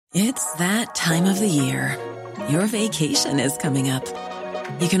It's that time of the year. Your vacation is coming up.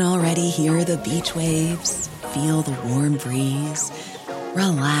 You can already hear the beach waves, feel the warm breeze,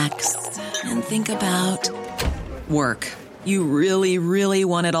 relax, and think about work. You really, really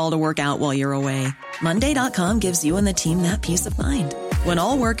want it all to work out while you're away. Monday.com gives you and the team that peace of mind. When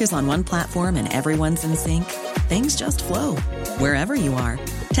all work is on one platform and everyone's in sync, things just flow. Wherever you are,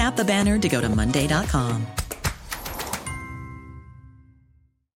 tap the banner to go to Monday.com.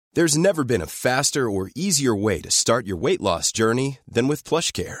 There's never been a faster or easier way to start your weight loss journey than with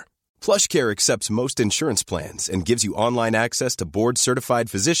PlushCare. PlushCare accepts most insurance plans and gives you online access to board-certified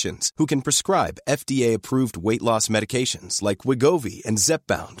physicians who can prescribe FDA-approved weight loss medications like Wegovy and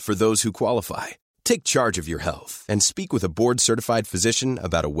Zepbound for those who qualify. Take charge of your health and speak with a board-certified physician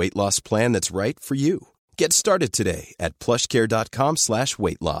about a weight loss plan that's right for you. Get started today at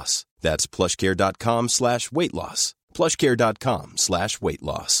plushcare.com/weight loss. That's plushcare.com/weight loss. plushcare.com/weight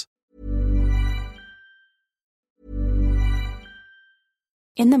loss.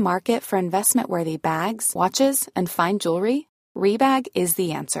 In the market for investment-worthy bags, watches, and fine jewelry, Rebag is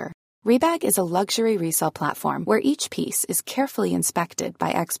the answer. Rebag is a luxury resale platform where each piece is carefully inspected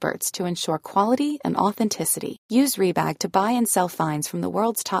by experts to ensure quality and authenticity. Use Rebag to buy and sell finds from the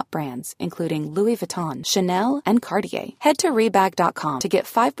world's top brands, including Louis Vuitton, Chanel, and Cartier. Head to Rebag.com to get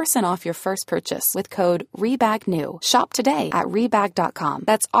 5% off your first purchase with code REBAGNEW. Shop today at Rebag.com.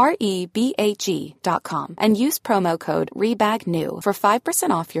 That's REBAG.com. And use promo code REBAGNEW for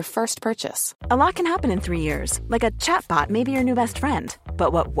 5% off your first purchase. A lot can happen in 3 years, like a chatbot may be your new best friend.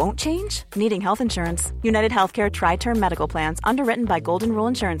 But what won't change? Needing health insurance. United Healthcare Tri-Term Medical Plans, underwritten by Golden Rule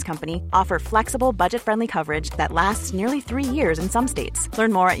Insurance Company, offer flexible, budget-friendly coverage that lasts nearly 3 years in some states.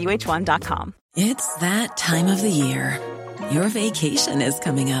 Learn more at uh1.com. It's that time of the year. Your vacation is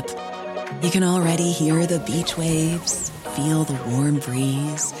coming up. You can already hear the beach waves, feel the warm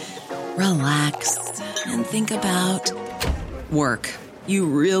breeze, relax, and think about work. You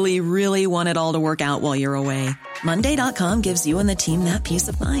really, really want it all to work out while you're away. Monday.com gives you and the team that peace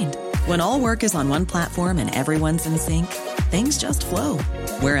of mind. When all work is on one platform and everyone's in sync, things just flow.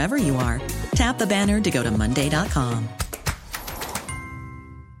 Wherever you are, tap the banner to go to Monday.com.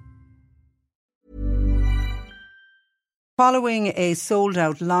 Following a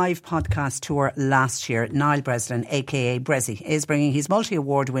sold-out live podcast tour last year, Niall Breslin, a.k.a. Bressie, is bringing his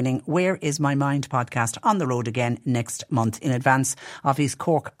multi-award-winning Where Is My Mind podcast on the road again next month in advance of his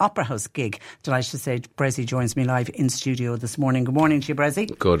Cork Opera House gig. Delighted to say Bressie joins me live in studio this morning. Good morning to you,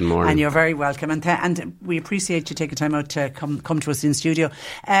 Bressie. Good morning. And you're very welcome. And we appreciate you taking time out to come to us in studio.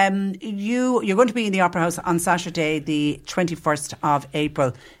 You're going to be in the Opera House on Saturday, the 21st of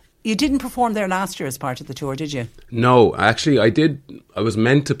April. You didn't perform there last year as part of the tour, did you? No, actually I did. I was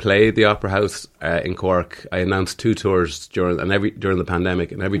meant to play the Opera House in Cork. I announced 2 tours during the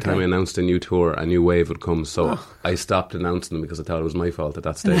pandemic, and every time I announced a new tour, a new wave would come. So I stopped announcing them because I thought it was my fault at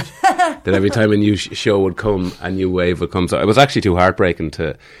that stage. That every time a new show would come, a new wave would come. So it was actually too heartbreaking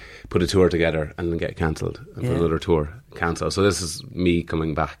to put a tour together and then get cancelled and put another tour cancelled. So this is me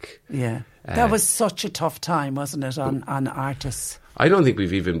coming back. Yeah, that was such a tough time, wasn't it, on artists? I don't think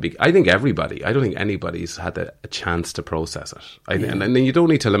we've even... I don't think anybody's had a chance to process it. And then you don't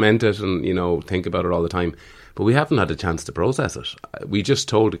need to lament it and, think about it all the time. But we haven't had a chance to process it. We just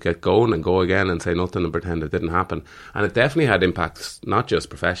told to get going and go again and say nothing and pretend it didn't happen. And it definitely had impacts, not just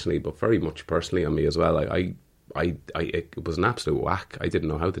professionally, but very much personally on me as well. It was an absolute whack. I didn't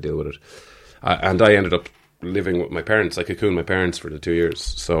know how to deal with it. And I ended up living with my parents. I cocooned my parents for the 2 years.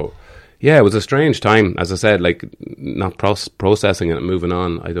 So... yeah, it was a strange time. As I said, not processing it and moving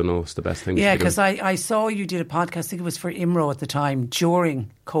on, I don't know, it's the best thing to do. Yeah, because I saw you did a podcast, I think it was for IMRO at the time,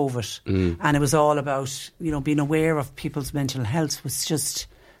 during COVID. And it was all about, being aware of people's mental health was just...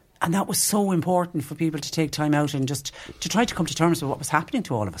 And that was so important for people to take time out and just to try to come to terms with what was happening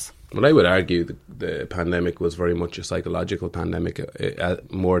to all of us. Well, I would argue the pandemic was very much a psychological pandemic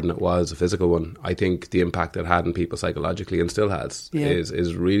more than it was a physical one. I think the impact it had on people psychologically, and still has,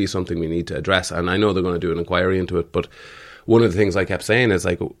 is really something we need to address. And I know they're going to do an inquiry into it, but one of the things I kept saying is,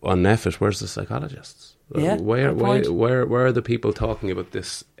 on Netflix, where's the psychologists? Where are the people talking about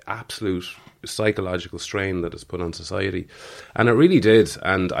this absolute psychological strain that is put on society? And it really did.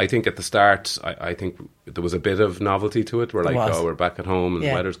 And I think at the start, I think there was a bit of novelty to it. We're we're back at home and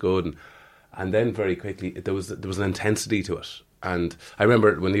the weather's good. And then very quickly, there was an intensity to it. And I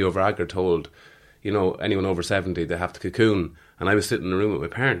remember when Leo Varadkar told, anyone over 70, they have to cocoon. And I was sitting in a room with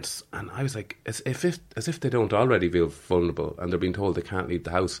my parents, and I was like, as if they don't already feel vulnerable and they're being told they can't leave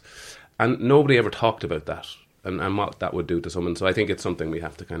the house. And nobody ever talked about that. and what that would do to someone. So I think it's something we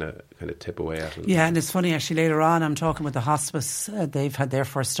have to kind of tip away at. Yeah, and it's funny actually, later on I'm talking with the hospice. They've had their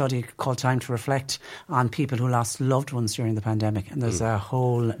first study called Time to Reflect on people who lost loved ones during the pandemic, and there's a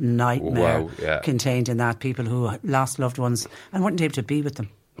whole nightmare contained in that. People who lost loved ones and weren't able to be with them.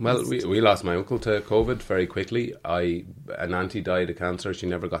 Well, we lost my uncle to COVID very quickly. An auntie died of cancer. She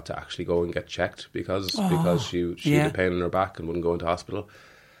never got to actually go and get checked because she had a pain in her back and wouldn't go into hospital.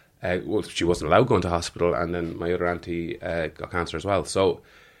 She wasn't allowed to go into hospital, and then my other auntie got cancer as well. So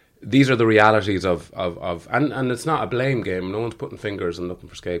these are the realities of and it's not a blame game. No one's putting fingers and looking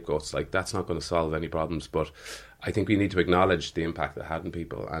for scapegoats. Like, that's not going to solve any problems. But I think we need to acknowledge the impact it had on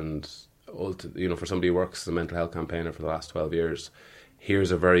people. And for somebody who works as a mental health campaigner for the last 12 years,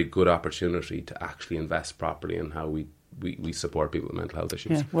 here's a very good opportunity to actually invest properly in how we support people with mental health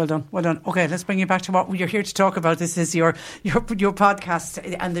issues. Yeah, well done. Okay, let's bring you back to what you're here to talk about. This is your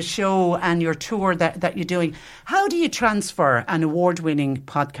podcast and the show and your tour that you're doing. How do you transfer an award-winning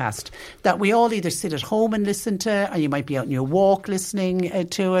podcast that we all either sit at home and listen to, or you might be out on your walk listening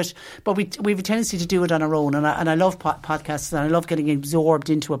to it, but we have a tendency to do it on our own, and I love podcasts, and I love getting absorbed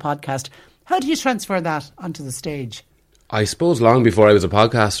into a podcast. How do you transfer that onto the stage? I suppose long before I was a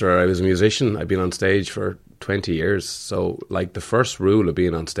podcaster, I was a musician. I've been on stage for 20 years. So, like, the first rule of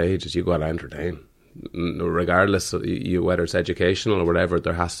being on stage is you got to entertain. Regardless of whether it's educational or whatever,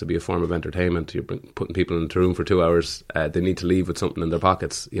 there has to be a form of entertainment. You're putting people into a room for 2 hours. They need to leave with something in their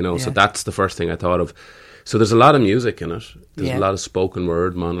pockets, So that's the first thing I thought of. So there's a lot of music in it. There's a lot of spoken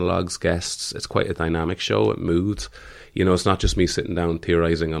word, monologues, guests. It's quite a dynamic show. It moves. It's not just me sitting down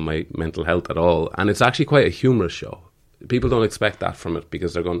theorising on my mental health at all. And it's actually quite a humorous show. People don't expect that from it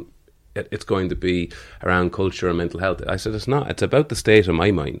because it's going to be around culture and mental health. I said, it's not. It's about the state of my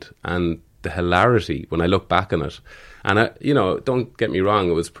mind and the hilarity when I look back on it. And, don't get me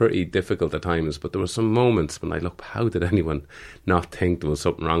wrong, it was pretty difficult at times, but there were some moments when I looked, how did anyone not think there was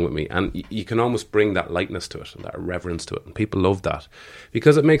something wrong with me? And you can almost bring that lightness to it and that reverence to it. And people love that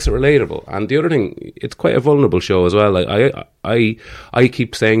because it makes it relatable. And the other thing, it's quite a vulnerable show as well. Like I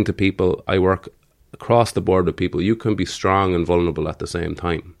keep saying to people, I work across the board with people, you can be strong and vulnerable at the same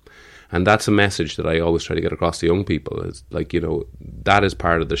time. And that's a message that I always try to get across to young people. Is like, that is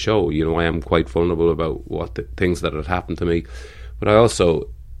part of the show. I am quite vulnerable about what the things that had happened to me. But I also,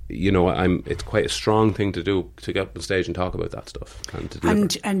 it's quite a strong thing to do, to get up on stage and talk about that stuff.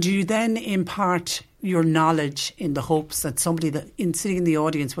 And do you then impart your knowledge in the hopes that somebody sitting in the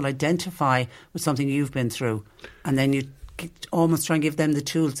audience will identify with something you've been through, and then you almost try and give them the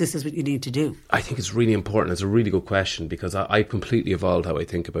tools, this is what you need to do? I think it's really important. It's a really good question because I completely evolved how I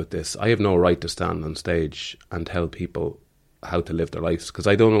think about this. I have no right to stand on stage and tell people how to live their lives because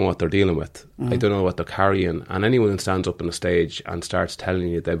I don't know what they're dealing with. I don't know what they're carrying. And anyone who stands up on a stage and starts telling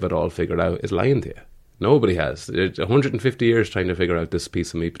you they've it all figured out is lying to you. Nobody has. It's 150 years trying to figure out this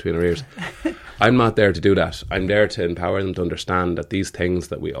piece of meat between our ears. I'm not there to do that. I'm there to empower them to understand that these things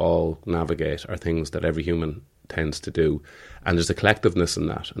that we all navigate are things that every human tends to do, and there's a collectiveness in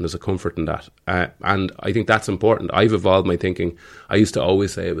that, and there's a comfort in that, and I think that's important. I've evolved my thinking. I used to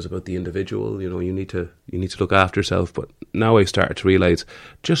always say it was about the individual. You need to look after yourself, but now I've started to realise,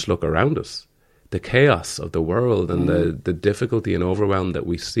 just look around us, the chaos of the world and the difficulty and overwhelm that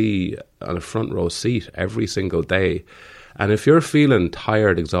we see on a front row seat every single day. And if you're feeling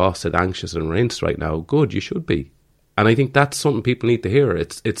tired, exhausted, anxious and rinsed right now, good, you should be. And I think that's something people need to hear.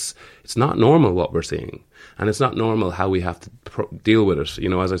 It's not normal what we're seeing. And it's not normal how we have to deal with it.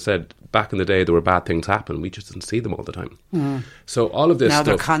 As I said, back in the day, there were bad things happen. We just didn't see them all the time. So all of this now stuff...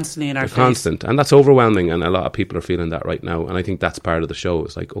 Now they're constantly in our face. Constant. And that's overwhelming. And a lot of people are feeling that right now. And I think that's part of the show.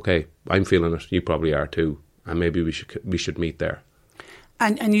 It's like, okay, I'm feeling it. You probably are too. And maybe we should meet there.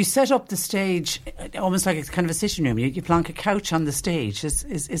 And you set up the stage almost like it's kind of a sitting room. You plonk a couch on the stage.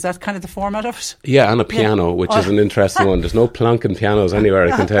 Is that kind of the format of it? Yeah, and a piano, which is an interesting one. There's no plonking pianos anywhere,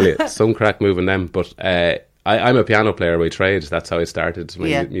 I can tell you. Some crack moving them. But I'm a piano player by trade. That's how I started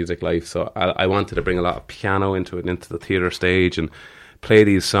my music life. So I wanted to bring a lot of piano into the theatre stage and play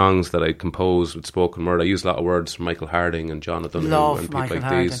these songs that I composed with spoken word. I use a lot of words from Michael Harding and Jonathan and people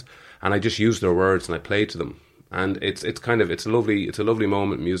like these. And I just used their words and I played to them. And it's a lovely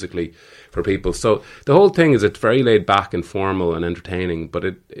moment musically for people. So the whole thing is, it's very laid back and formal and entertaining.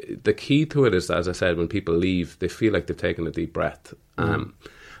 But the key to it is, as I said, when people leave, they feel like they've taken a deep breath.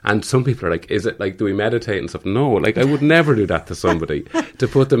 And some people are like, is it like, do we meditate and stuff? No, like I would never do that to somebody, to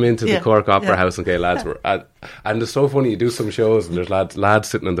put them into the Cork Opera House and, okay, lads, and it's so funny, you do some shows and there's lads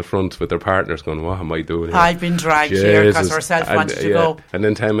sitting in the front with their partners going, what am I doing here? I've been dragged here because herself wanted to go. And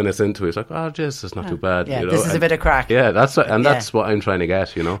then 10 minutes into it, it's like, oh, this is not too bad. Yeah, this is a bit of crack. Yeah, that's what I'm trying to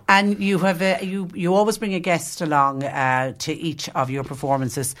get, you know. And you have you always bring a guest along to each of your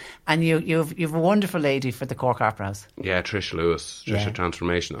performances, and you've a wonderful lady for the Cork Opera House. Yeah, Trish Lewis,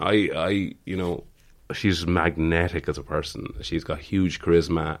 Transformation. I you know, she's magnetic as a person. She's got huge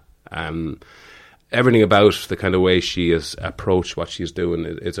charisma. Everything about the kind of way she has approached what she's doing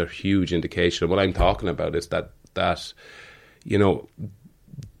is a huge indication. What I'm talking about is that you know,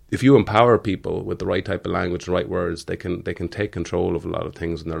 if you empower people with the right type of language, the right words, they can take control of a lot of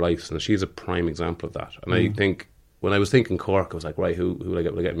things in their lives. And she's a prime example of that. And I think when I was thinking Cork, I was like, right, who will I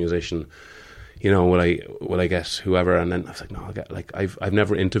get? Will I get a musician? You know, will I get whoever? And then I was like, no, I'll get, like, I've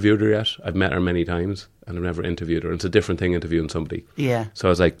never interviewed her yet. I've met her many times and I've never interviewed her. And it's a different thing interviewing somebody. Yeah. So I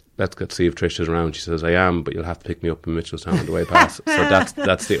was like, let's see if Trish is around. She says, I am, but you'll have to pick me up in Mitchelstown on the way past. So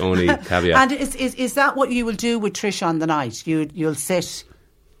that's the only caveat. And is that what you will do with Trish on the night? You'll sit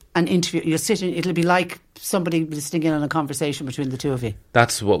and interview. You'll sit and it'll be like somebody listening in on a conversation between the two of you.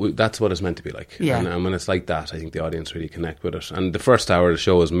 That's what it's meant to be like. Yeah. And when it's like that, I think the audience really connect with it. And the first hour of the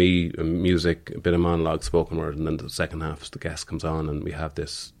show is me, music, a bit of monologue, spoken word, and then the second half is the guest comes on and we have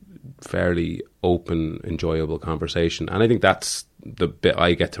this fairly open, enjoyable conversation. And I think that's the bit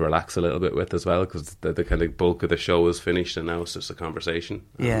I get to relax a little bit with as well, because the kind of bulk of the show is finished and now it's just a conversation.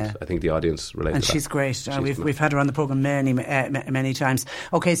 And I think the audience relates to that. And she's great. We've had her on the programme many times.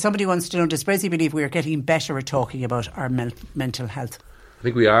 Okay, somebody wants to know, does Bressie believe we are getting better at talking about our mental health? I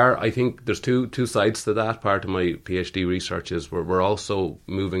think we are. I think there's two sides to that. Part of my PhD research is we're also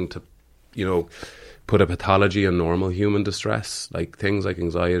moving to, you know, put a pathology on normal human distress, like things like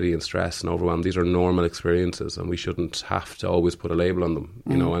anxiety and stress and overwhelm. These are normal experiences and we shouldn't have to always put a label on them,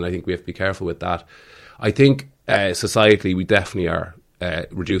 you know, and I think we have to be careful with that. I think societally we definitely are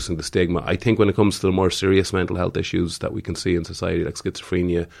reducing the stigma. I think when it comes to the more serious mental health issues that we can see in society, like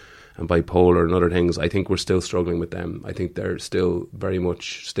schizophrenia and bipolar and other things, I think we're still struggling with them. I think they're still very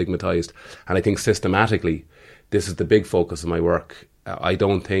much stigmatised. And I think systematically, this is the big focus of my work. I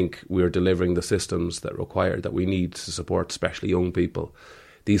don't think we're delivering the systems that we need to support, especially young people.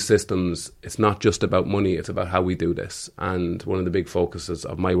 These systems, it's not just about money, it's about how we do this. And one of the big focuses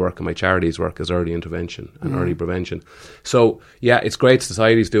of my work and my charity's work is early intervention and early prevention. So, yeah, it's great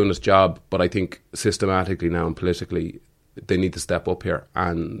society's doing its job, but I think systematically now and politically, they need to step up here.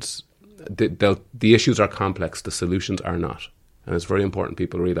 And the issues are complex, the solutions are not. And it's very important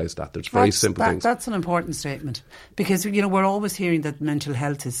people realise that. There's very simple things. That's an important statement. Because, you know, we're always hearing that mental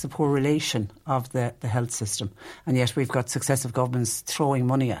health is the poor relation of the health system. And yet we've got successive governments throwing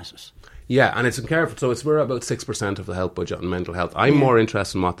money at it. Yeah, and it's careful. So we're about 6% of the health budget on mental health. I'm more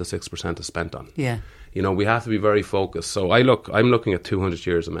interested in what the 6% is spent on. Yeah. You know, we have to be very focused. So I'm looking at 200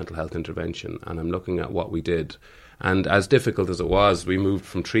 years of mental health intervention and I'm looking at what we did. And as difficult as it was, we moved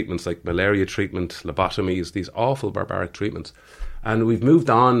from treatments like malaria treatment, lobotomies, these awful barbaric treatments. And we've moved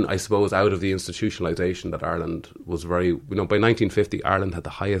on, I suppose, out of the institutionalisation that Ireland was by 1950, Ireland had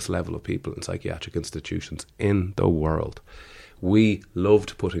the highest level of people in psychiatric institutions in the world. We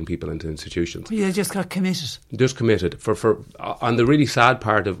loved putting people into institutions. You just got committed. Just committed. And the really sad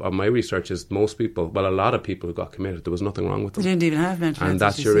part of my research is a lot of people who got committed, there was nothing wrong with them. They didn't even have mental health. And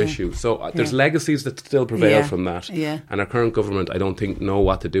that's your issue. So there's legacies that still prevail from that. Yeah. And our current government, I don't think, know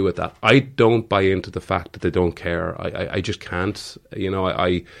what to do with that. I don't buy into the fact that they don't care. I just can't. You know,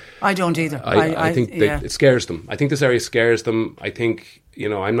 I don't either. I think it scares them. I think this area scares them. I think, you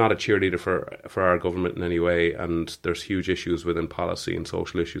know, I'm not a cheerleader for our government in any way, and there's huge issues within policy and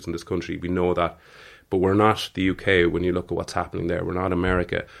social issues in this country. We know that. But we're not the UK when you look at what's happening there. We're not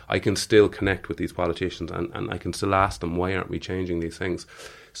America. I can still connect with these politicians and I can still ask them, why aren't we changing these things?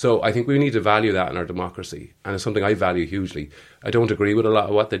 So I think we need to value that in our democracy. And it's something I value hugely. I don't agree with a lot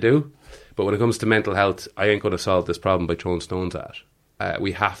of what they do. But when it comes to mental health, I ain't going to solve this problem by throwing stones at it.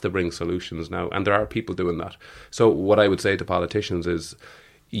 We have to bring solutions now. And there are people doing that. So what I would say to politicians is,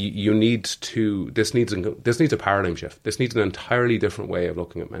 this needs a paradigm shift. This needs an entirely different way of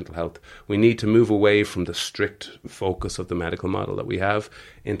looking at mental health. We need to move away from the strict focus of the medical model that we have.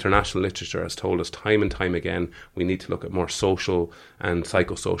 International literature has told us time and time again, we need to look at more social and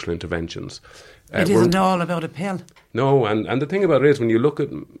psychosocial interventions. It isn't all about a pill. No, and the thing about it is, when you look at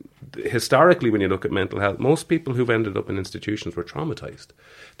mental health, most people who've ended up in institutions were traumatised.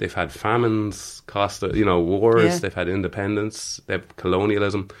 They've had famines, wars, they've had independence, they've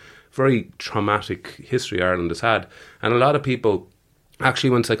colonialism. Very traumatic history Ireland has had. And a lot of people Actually,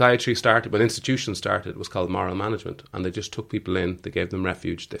 when psychiatry started, when institutions started, it was called moral management, and they just took people in, they gave them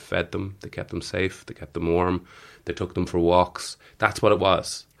refuge, they fed them, they kept them safe, they kept them warm, they took them for walks. That's what it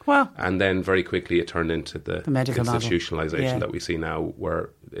was. Wow. And then very quickly it turned into the medical institutionalisation that we see now,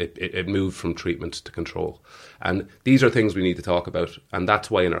 where it moved from treatment to control. And these are things we need to talk about, and that's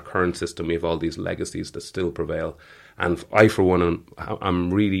why in our current system we have all these legacies that still prevail. And I, for one,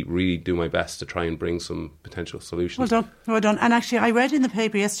 I'm really, really doing my best to try and bring some potential solutions. Well done. And actually, I read in the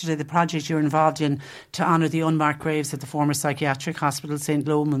paper yesterday the project you're involved in to honour the unmarked graves at the former psychiatric hospital, St.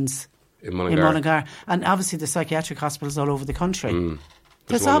 Lomans in Mullingar. And obviously the psychiatric hospitals all over the country.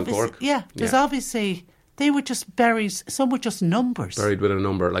 There's one in Cork. There's obviously... They were just buried, some were just numbers. Buried with a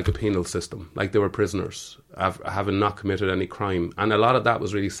number, like a penal system, like they were prisoners, having not committed any crime. And a lot of that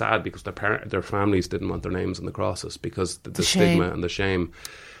was really sad because their families didn't want their names on the crosses because the stigma and the shame.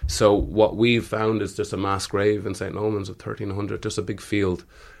 So what we've found is just a mass grave in St. Lomans of 1,300, just a big field.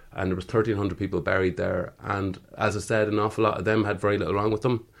 And there was 1,300 people buried there. And as I said, an awful lot of them had very little wrong with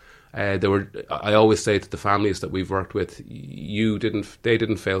them. I always say to the families that we've worked with, they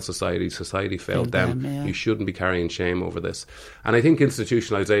didn't fail society. Society failed them. Yeah. You shouldn't be carrying shame over this. And I think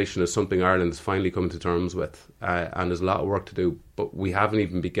institutionalisation is something Ireland is finally coming to terms with, and there's a lot of work to do. But we haven't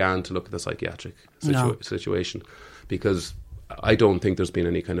even began to look at the psychiatric situation, because I don't think there's been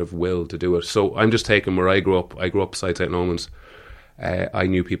any kind of will to do it. So I'm just taking where I grew up. I grew up beside St. Lomans. I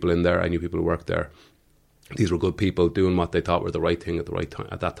knew people in there. I knew people who worked there. These were good people doing what they thought were the right thing at the right time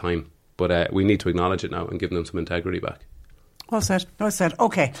at that time. But we need to acknowledge it now and give them some integrity back. Well said.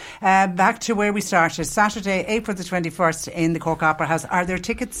 OK, back to where we started. Saturday, April the 21st in the Cork Opera House. Are there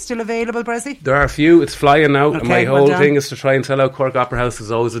tickets still available, Bressie? There are a few. It's flying now. Okay, my whole thing is to try and sell out Cork Opera House.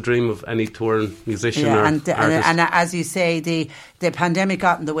 Is always a dream of any touring musician or artist. And as you say, the pandemic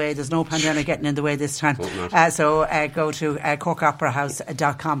got in the way. There's no pandemic getting in the way this time. So go to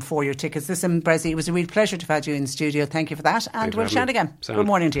corkoperahouse.com for your tickets. Listen, Bressie, it was a real pleasure to have had you in the studio. Thank you for that. And we'll chat again. Good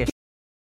morning to you.